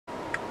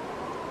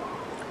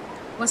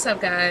What's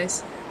up,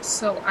 guys?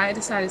 So I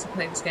decided to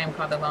play this game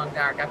called The Long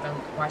Dark. I've been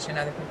watching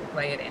other people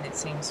play it and it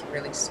seems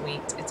really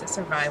sweet. It's a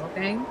survival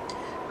game.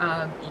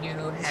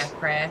 You have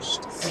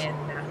crashed in,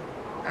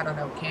 I don't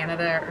know,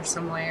 Canada or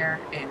somewhere,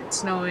 and it's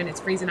snowing, it's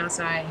freezing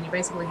outside, and you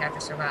basically have to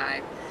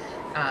survive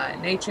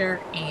nature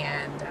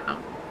and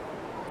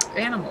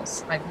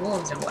animals like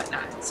wolves and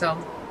whatnot. So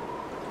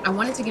I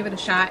wanted to give it a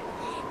shot.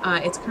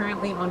 It's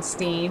currently on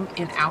Steam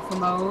in alpha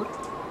mode.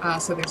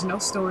 So there's no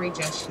story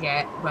just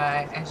yet,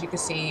 but as you can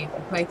see, if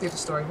you play through the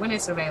story when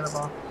it's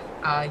available,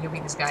 you'll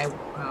meet this guy,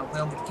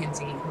 Will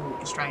McKenzie,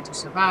 who is trying to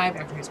survive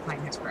after his plane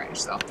has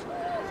crashed. So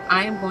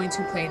I am going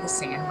to play the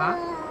sandbox.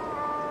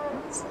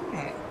 What's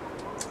that?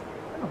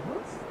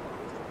 Oh,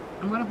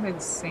 I'm going to play the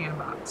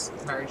sandbox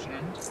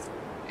version.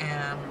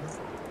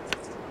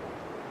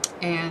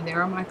 And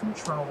there are my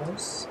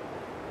controls.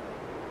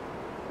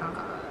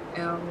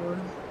 L,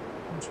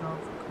 control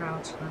for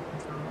crouch, left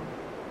control.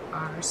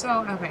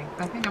 So, okay,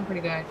 I think I'm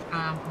pretty good.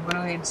 I'm going to go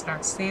ahead and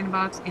start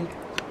sandbox, and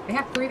they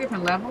have 3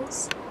 different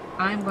levels.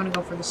 I'm going to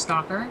go for the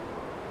stalker,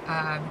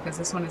 because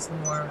this one is the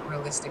more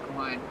realistic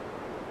one,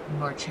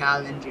 more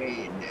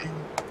challenging.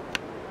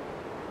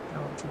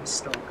 Oh, to be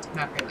stalked,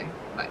 not really,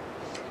 but,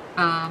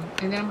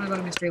 and then I'm going to go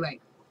to Mystery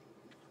Lake.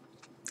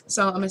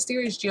 So, a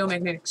mysterious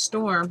geomagnetic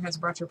storm has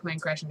brought your plane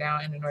crashing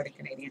down in the Northern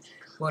Canadian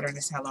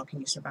wilderness. How long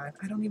can you survive?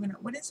 I don't even know.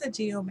 What is a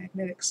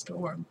geomagnetic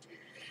storm?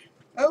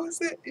 How is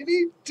that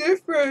any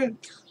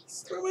different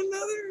from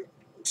another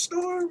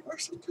storm or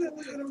something?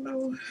 I don't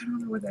know. I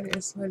don't know what that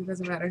is, but it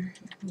doesn't matter.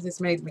 It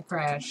just made me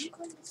crash.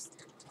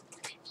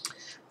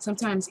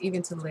 Sometimes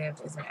even to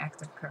live is an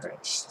act of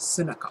courage.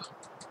 Seneca.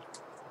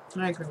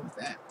 I agree with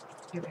that.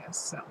 It is.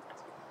 So,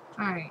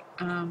 alright.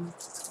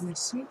 The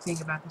sweet thing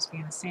about this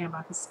being a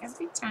sandbox is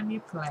every time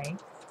you play,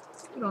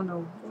 you don't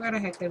know where the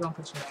heck they're going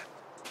to put you at.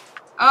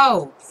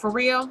 Oh, for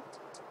real?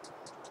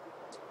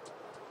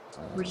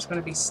 We're just going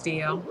to be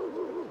still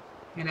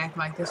and act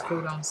like this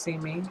fool don't see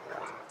me.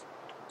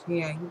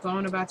 Yeah, you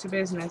going about your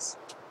business.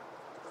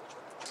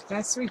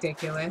 That's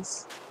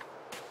ridiculous.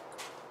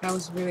 That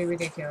was really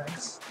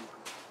ridiculous.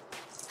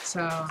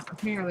 So,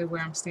 apparently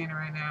where I'm standing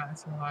right now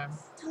is warm.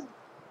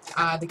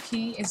 The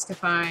key is to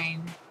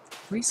find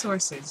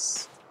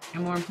resources,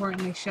 and more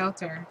importantly,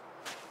 shelter,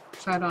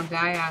 so I don't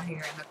die out here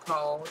in the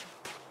cold.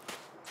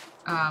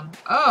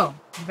 Oh,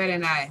 very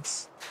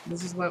nice.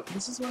 This is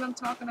what I'm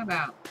talking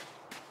about.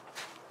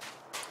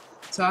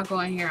 So I'll go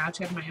in here, I'll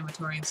check my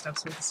inventory and stuff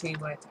so we can see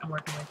what I'm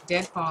working with.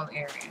 Deadfall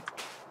area.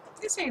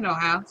 This ain't no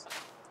house.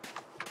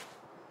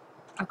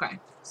 Okay,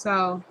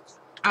 so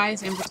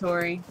eyes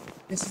inventory.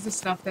 This is the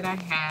stuff that I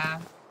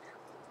have.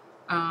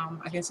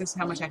 I guess this is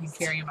how much I can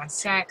carry in my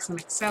sack. Some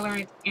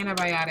accelerant,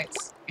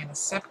 antibiotics,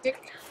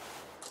 antiseptic,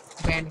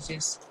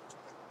 bandages,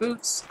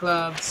 boots,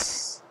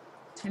 gloves,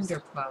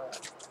 tinder plug,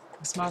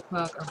 a small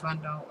plug or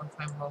bundle or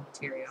flammable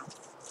material.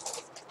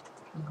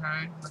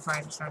 Okay,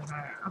 required to start a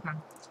fire. Okay.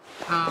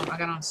 I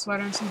got on a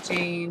sweater and some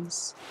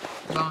jeans,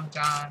 long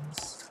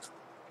johns,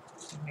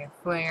 a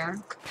flare,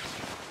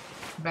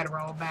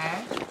 bedroll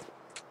bag,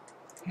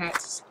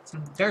 hats,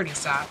 some dirty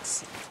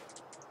socks.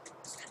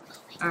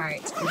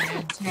 Alright, and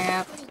then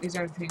tab. These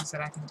are the things that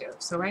I can do.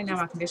 So right now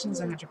my condition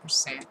is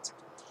 100%.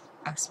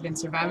 I've been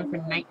surviving for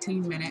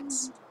 19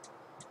 minutes.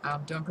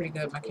 I'm doing pretty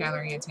good. My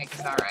calorie intake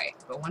is alright.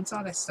 But once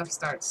all that stuff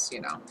starts,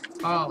 you know,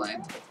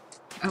 falling,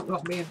 I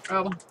won't be in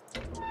trouble.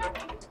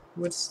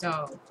 Wood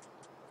stove.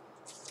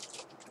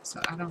 So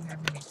I don't have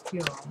any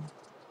fuel.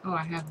 Oh,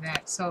 I have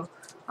that. So,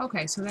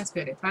 okay, so that's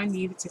good. If I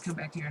needed to come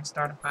back here and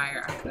start a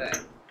fire, I could.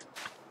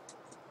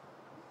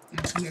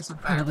 And here's some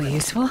fire. Probably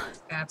useful.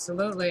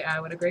 Absolutely,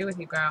 I would agree with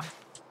you, girl.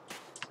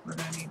 We're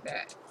gonna need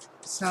that.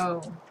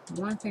 So,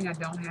 one thing I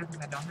don't have is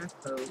I don't have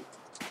food.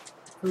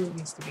 Food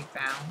needs to be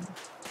found.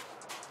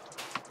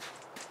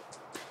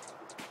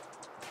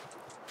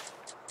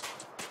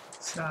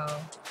 So,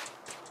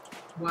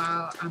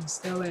 while I'm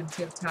still in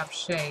tip-top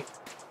shape,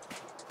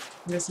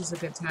 this is a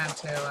good time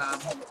to,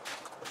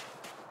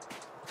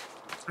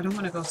 I don't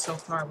want to go so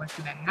far away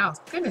from that house.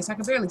 Goodness, I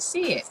can barely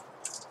see it.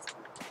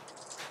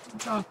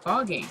 It's all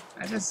foggy.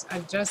 I just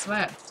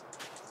left.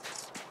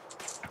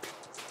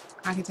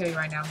 I can tell you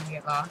right now, I'm going to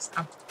get lost.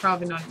 I'm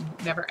probably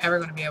never ever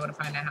going to be able to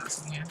find that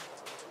house again.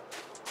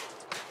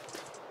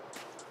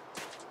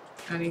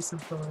 I need some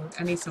food.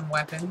 I need some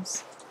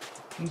weapons.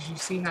 You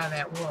see how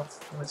that wolf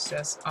was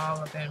just all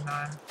up in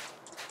my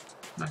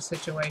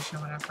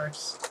situation when I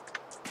first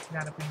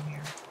got up in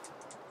here.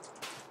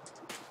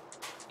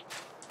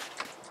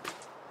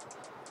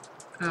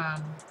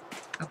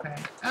 Okay.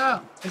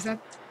 Oh, is that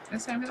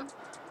Samuel?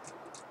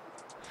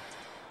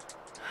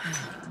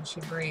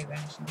 She's breathing.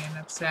 She's getting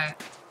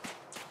upset.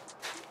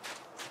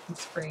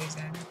 It's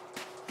freezing.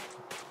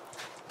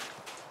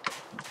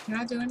 Can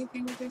I do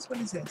anything with this? What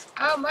is this?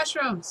 Oh,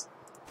 mushrooms!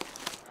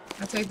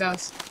 I'll take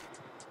those.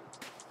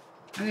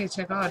 I need to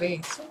check all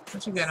these.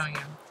 What you got on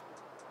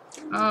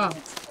you? Oh,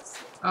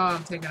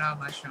 I'm taking all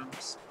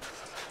mushrooms.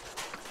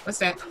 What's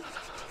that?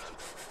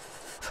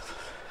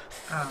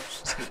 Oh,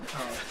 she's getting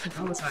cold.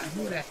 I was like,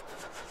 who that?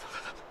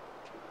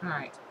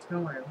 Alright,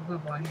 don't worry. We're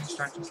gonna go in here and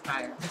start this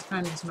fire. Let's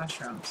find these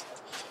mushrooms.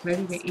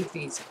 Maybe we can eat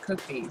these,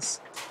 cook these.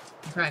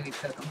 We probably need to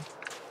cook them.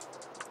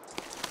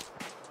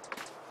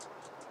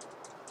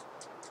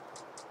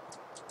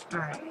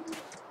 Alright.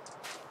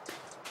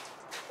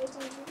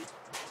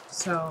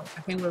 So,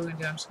 I think what we're going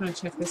to do, I'm just going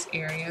to check this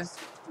area.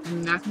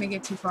 I'm not going to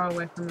get too far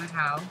away from the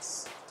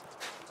house.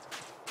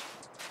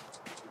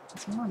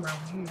 There's more over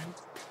here.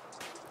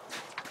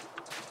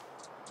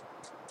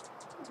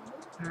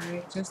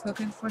 Alright, just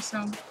looking for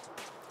some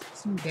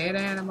dead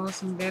animals,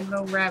 some dead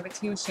little rabbits.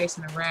 He was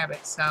chasing a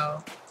rabbit,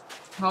 so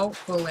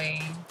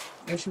hopefully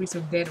there should be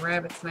some dead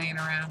rabbits laying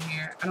around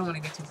here. I don't want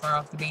to get too far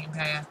off the beaten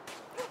path.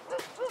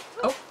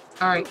 Oh,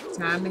 alright,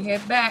 time to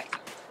head back.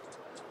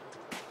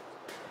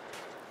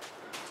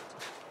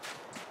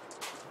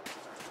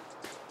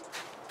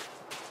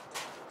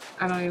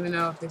 I don't even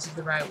know if this is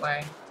the right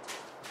way.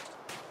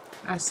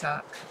 I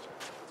suck.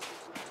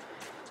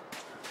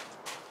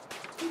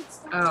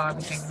 Oh, I've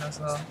been thinking those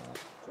little...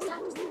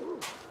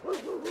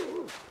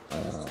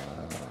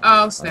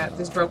 Oh, snap.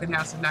 This broken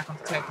house is not going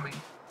to protect me.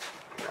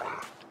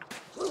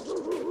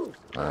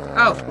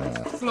 Oh,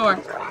 floor.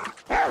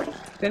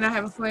 Didn't I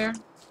have a flare?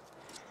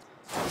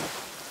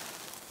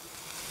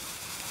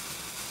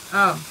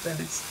 Oh,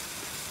 goodness.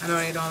 I know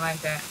they don't like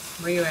that.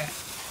 Where you at?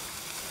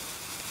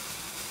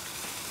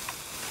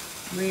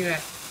 Where you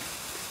at?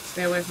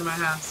 Stay away from my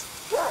house.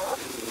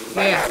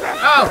 Yeah.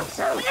 Oh!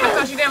 I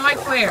thought you didn't like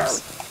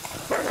flares.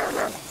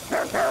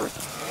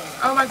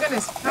 Oh my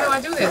goodness. How do I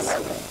do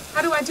this?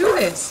 How do I do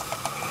this?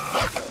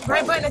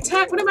 Right button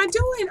attack. What am I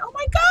doing? Oh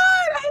my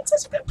god! I had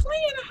such a good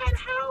plan. I had a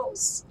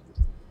house.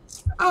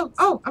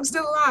 Oh, I'm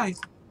still alive.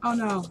 Oh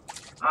no.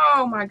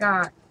 Oh my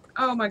god.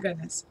 Oh my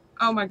goodness.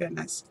 Oh my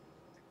goodness.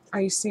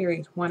 Are you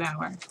serious? 1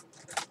 hour.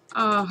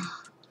 Oh,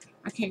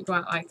 I can't go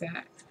out like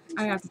that.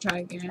 I have to try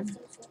again.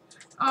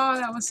 Oh,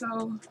 that was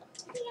so...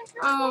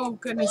 Oh,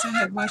 goodness, I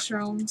had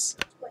mushrooms.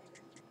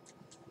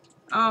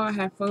 Oh, I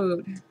had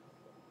food.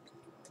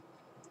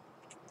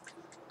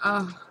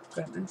 Oh,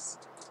 goodness.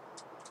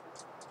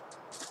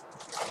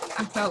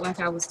 I felt like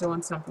I was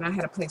doing something. I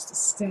had a place to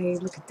stay.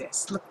 Look at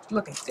this.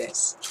 Look at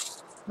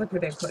this. Look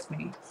where they put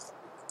me.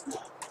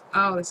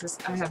 Oh, this is...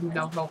 I have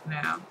no hope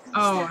now.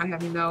 Oh, I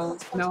have no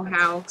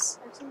house.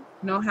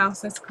 No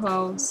house that's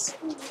close.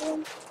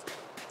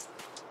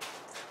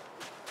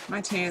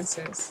 My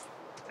chances.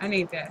 I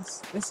need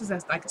this. This is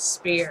like a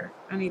spear.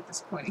 I need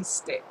this pointy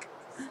stick.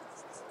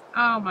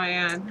 Oh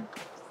man.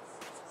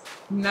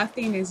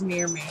 Nothing is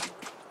near me.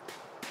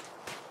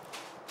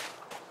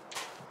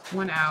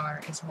 1 hour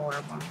is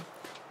horrible.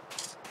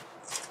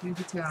 You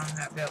can tell I'm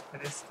not built for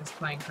this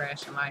plane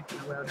crashing life in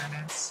the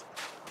wilderness.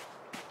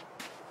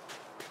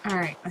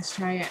 Alright, let's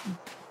try it.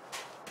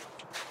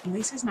 At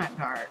least it's not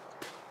dark.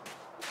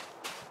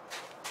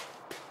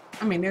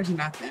 I mean, there's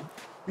nothing.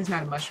 There's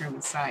not a mushroom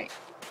in sight.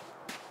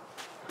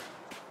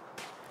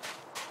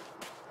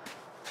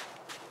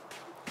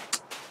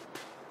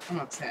 I'm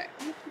upset.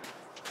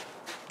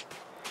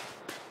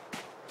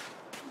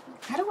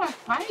 How do I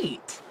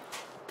fight?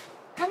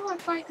 How do I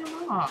fight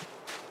them off?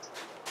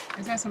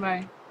 Is that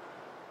somebody?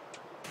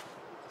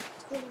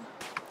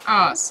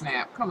 Oh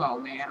snap! Come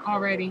on, man!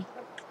 Already?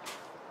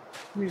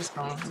 We're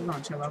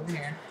gonna chill over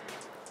here.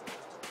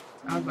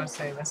 I was about to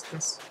say let's.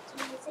 Is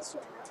this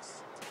your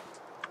house?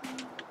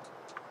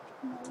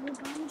 No,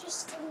 I'm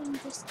just staying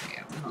this.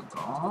 Yeah, we're gonna go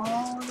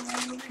all the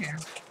way over here.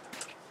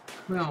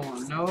 We don't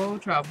want no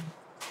trouble.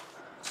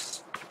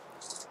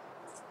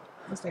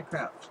 What's that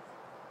crouch?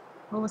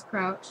 What was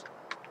crouch?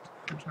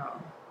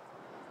 Control.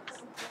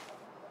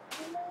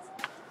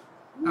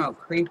 Oh,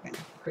 creeping.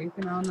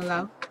 Creeping on the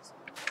low.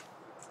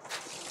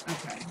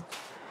 Okay.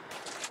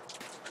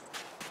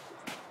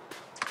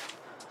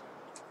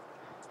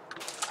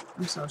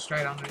 I'm so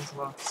straight on these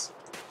wolves.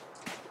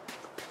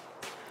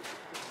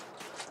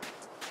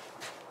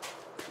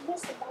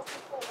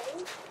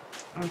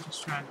 I'm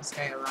just trying to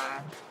stay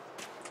alive.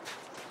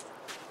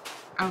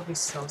 I would be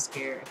so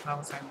scared if I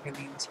was like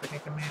really in this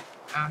predicament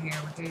out here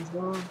with these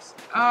wolves.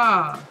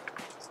 Oh,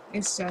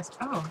 it's just,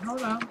 oh,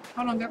 hold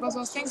on, there goes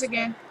those things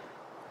again.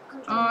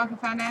 Oh, I can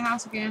find that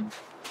house again.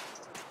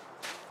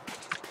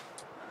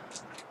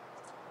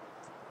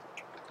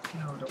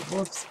 No, the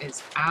wolves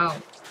is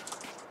out.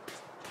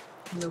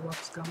 The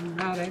wolves going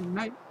out at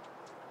night.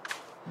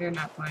 They're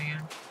not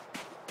playing.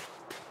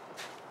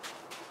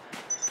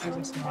 I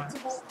just want.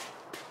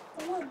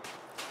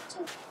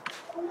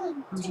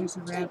 I'm just a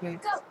rabbit.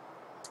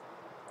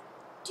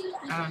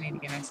 I don't need to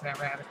get into that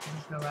rabbit because I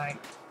feel like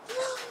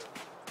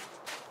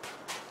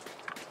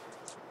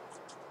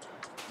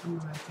I'm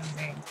gonna let them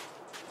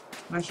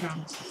be.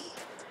 Mushrooms.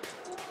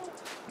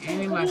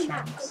 Any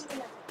mushrooms.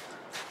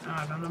 Oh,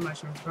 I don't know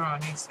mushrooms grow on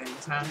these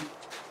things, huh?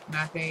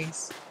 Not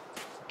these.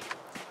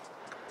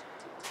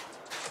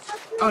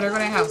 Oh, they're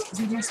going to that house. Is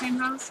it the same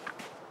house?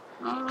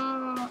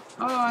 Oh,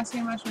 I see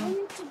a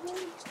mushroom.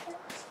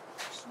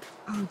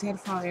 Oh,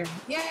 deadfall area.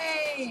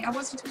 Yay! I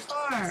wasn't too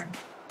far.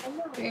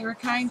 They were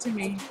kind to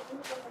me.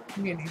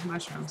 I'm getting these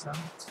mushrooms though.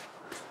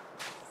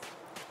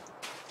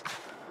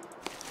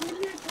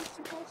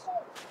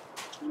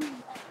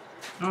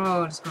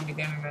 Oh, it's gonna be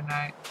dinner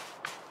tonight.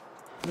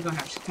 We're gonna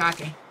have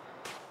shiitake.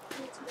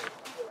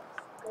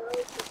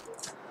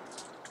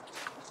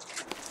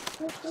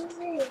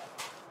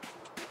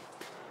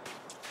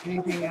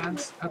 Anything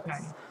else? Okay.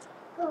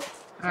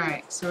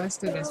 Alright, so let's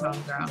do this,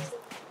 homegirl.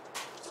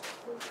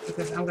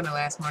 Because I'm gonna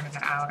last more than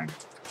an hour.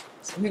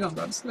 So we're gonna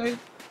go to sleep.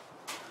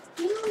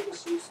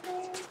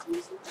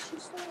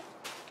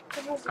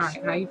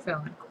 Alright, how you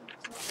feeling?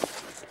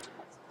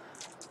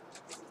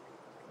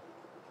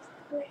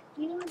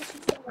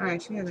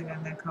 Alright, she hasn't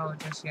gotten that cold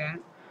just yet.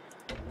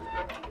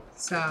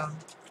 So,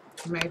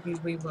 maybe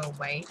we will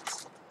wait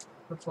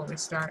before we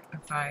start a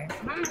fire.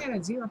 I got a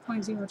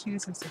 0.0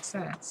 chance of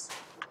success.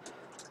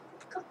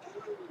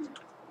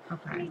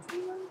 Okay.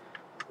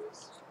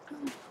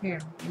 Here,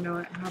 you know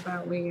what? How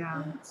about we,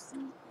 am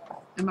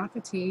I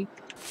fatigued?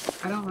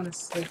 I don't want to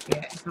sleep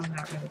yet if I'm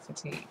not really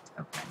fatigued.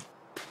 Okay.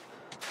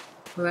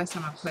 The last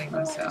time I played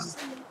myself.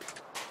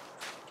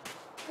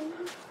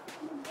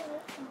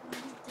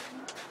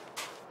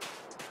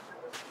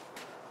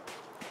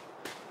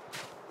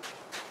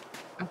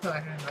 I feel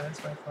like I've been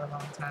this way for a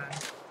long time.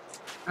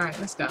 Alright,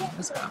 let's go.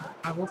 Let's go.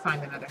 I will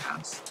find another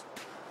house.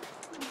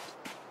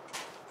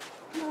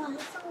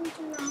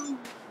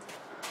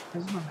 I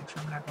just want to make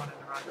sure I'm not going in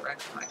the wrong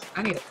direction. Like,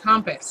 I need a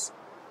compass.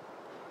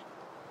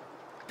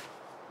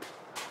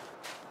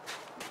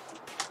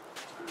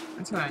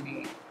 That's what I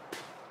need.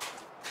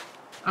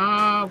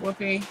 Oh,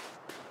 Whoopi.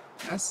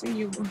 I see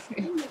you,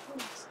 Whoopi.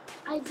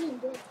 I did.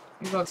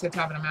 You go up to the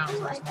top of the mountains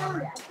where it's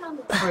warmer.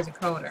 Or is it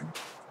colder?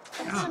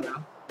 I don't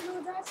know.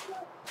 No, that's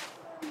what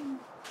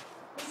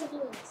it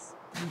is.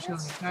 I'm showing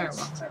you tired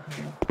walking up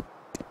here.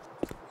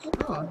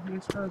 Oh,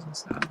 there's frozen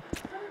stuff.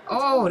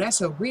 Oh,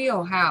 that's a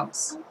real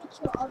house.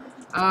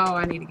 Oh,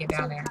 I need to get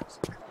down there.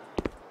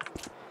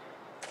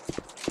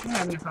 What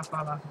happens if I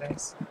fall off of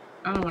this?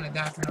 I don't want to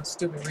die for no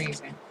stupid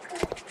reason.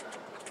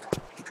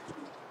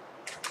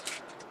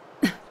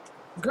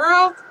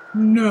 Girl,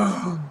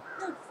 no.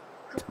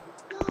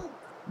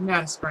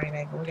 Not a spraying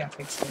ankle. We gotta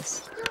fix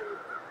this.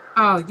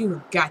 Oh, you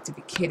have got to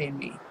be kidding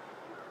me.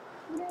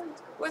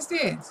 What's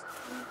this?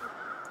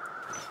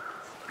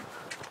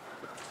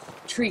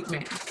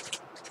 Treatment.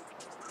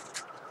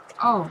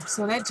 Oh,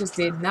 so that just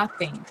did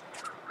nothing.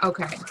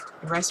 Okay,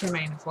 the rest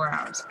remain in 4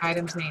 hours.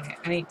 Items needed.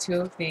 I need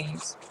 2 of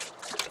these.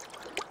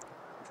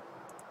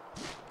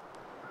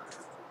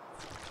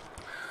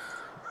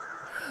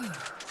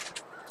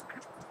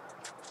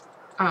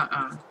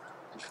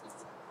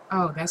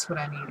 Oh, that's what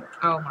I needed.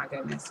 Oh my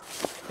goodness.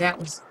 That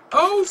was...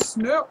 Oh,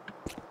 snap!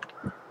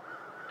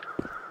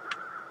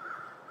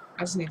 I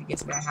just need to get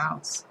to that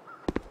house.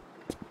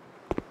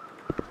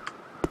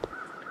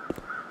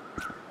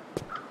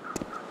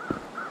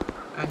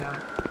 I know.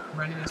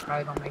 Running is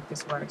probably going to make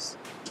this worse.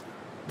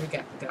 We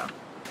got to go.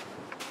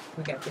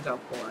 We got to go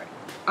for it.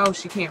 Oh,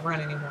 she can't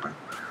run anymore.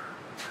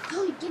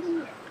 Chloe, get in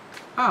here.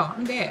 Oh,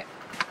 I'm dead.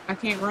 I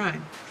can't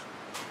run.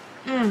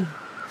 Chloe,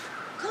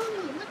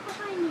 look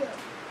behind you.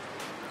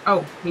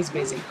 Oh, he's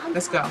busy.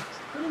 Let's go.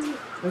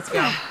 Let's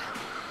go.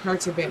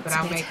 Hurts a bit, but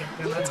I'll make it.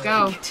 Then let's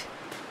go.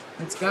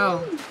 Let's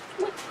go.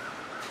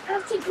 I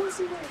have to go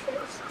somewhere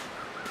first.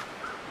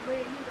 Where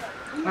you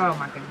go? Oh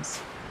my goodness.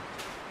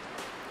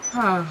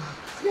 Oh,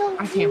 No,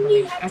 I can't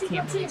believe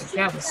it.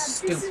 That was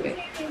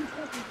stupid.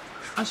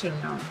 I should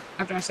have known.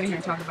 After I sat here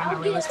and talked about how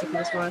realistic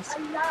this was. A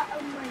lot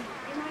of money,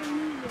 and I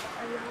need it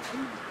a lot of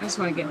money. I just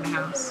want to get in the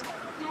house.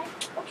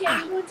 Okay,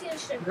 I'm going to the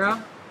strip.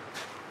 Girl,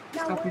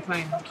 Now stop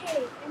complaining.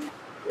 Okay.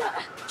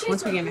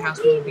 Once we get in the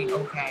house, we will be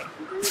okay.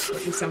 We'll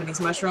do some of these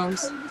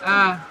mushrooms.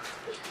 Oh,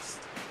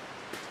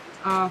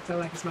 I feel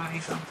like it's my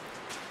ankle.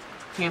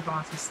 Camp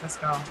office. Let's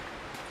go.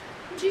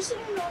 Just so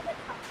you know the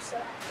cops are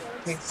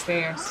afterwards. Take the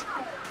stairs.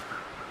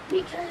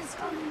 Because,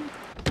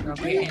 Girl,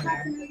 get in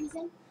there.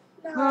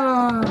 No.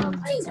 Oh,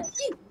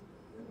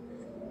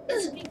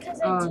 It's because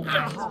oh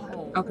I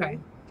no. Okay,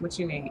 what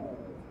you need?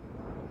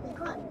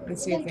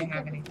 Let's see if they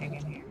have anything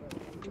in here.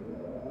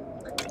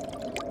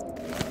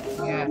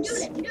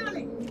 Yes. I'm doing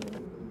it.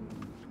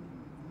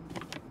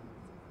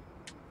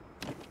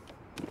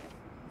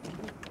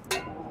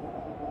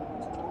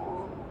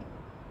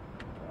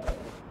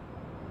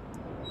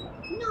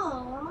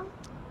 No.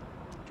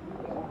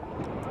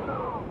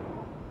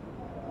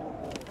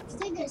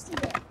 Stay there.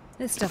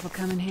 This stuff will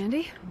come in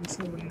handy. Let's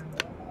see what we have.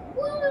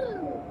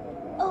 Woo!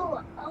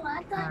 Oh,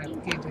 I thought Alright,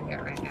 we can't do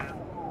that right now.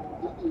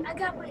 I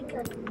got my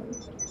gun.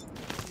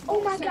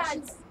 Oh my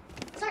god!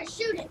 Start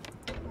shooting!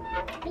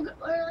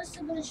 Or else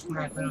I'm gonna shoot.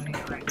 Alright, we don't need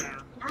it right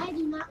now. I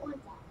do not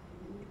want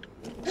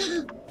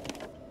that.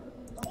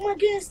 Oh my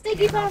goodness,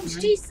 sticky bombs,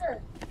 Jesus!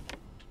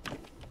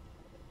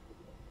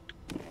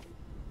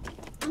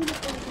 I'm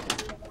just gonna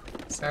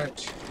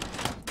Search.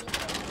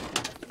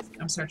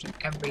 I'm searching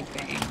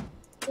everything.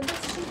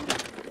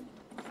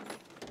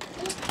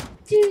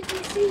 Dude,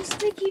 you see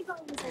sticky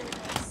bombs in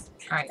this.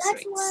 Alright,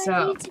 That's sweet. why I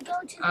So, need to go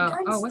to the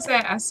gun oh, what's store.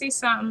 that? I see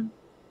something.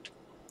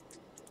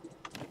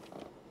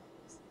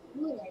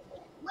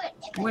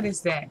 What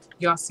is that?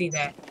 Y'all see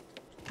that?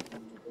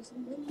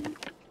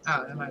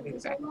 Oh, that might be the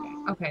back of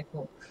it. Okay,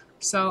 cool.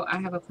 So I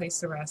have a place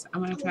to rest.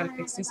 I'm gonna try to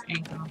fix this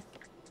ankle,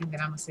 and then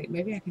I'm gonna sleep.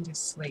 Maybe I can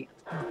just sleep.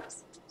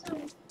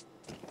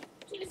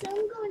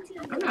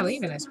 I'm not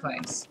leaving this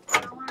place.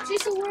 I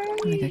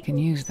think I can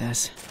use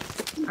this.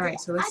 Alright,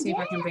 so let's see if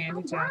I can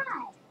bandage up.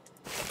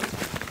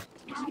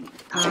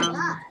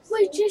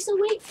 Wait, Jason,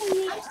 wait for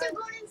me. I'm still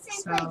going in the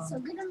same place, so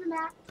get on the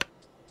map.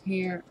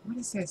 Here, what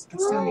is this? I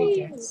still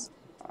need this.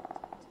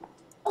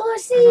 Oh, I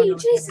see.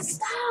 Jason,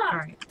 stop.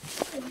 Alright.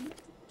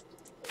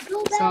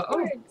 Go So, oh,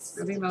 backwards.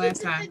 that'll be my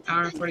last time.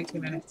 Hour and 42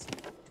 minutes.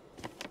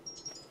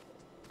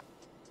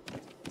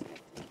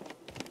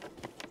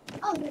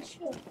 Oh, that's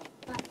true.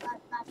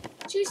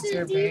 Is there Jason,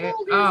 a do you bed?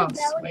 know Oh,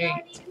 there's a belly on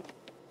sweet. you?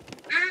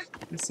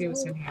 Let's see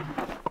what's in here.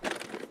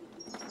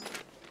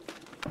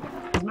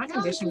 Is my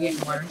condition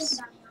getting worse?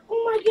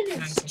 Oh my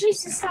goodness.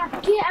 Jason,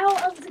 stop. Get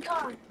out of the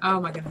car. Oh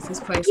my goodness, this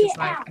place Get is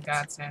like out. a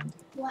godsend.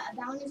 What, a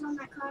bounty's on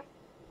that car?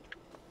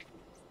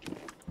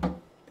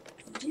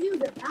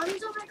 Dude, a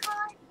bounty's on that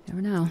car?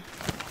 Never know.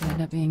 Could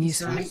end up being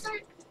useful. Right.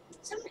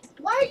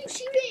 Why are you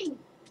shooting?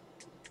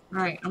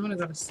 Alright, I'm gonna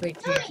go to sleep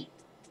here. Tommy!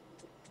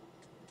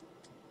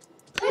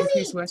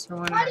 Increase West for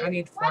 1 hour. I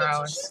need 4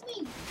 hours.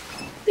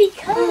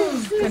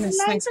 Because there's Goodness,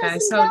 a thanks guys.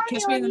 9,000 So bounty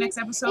catch me in on the you, next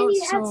and episode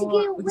you have to so get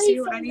we can away see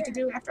what from I need to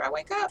there. do after I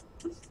wake up.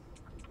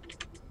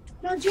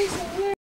 No, Jason, we're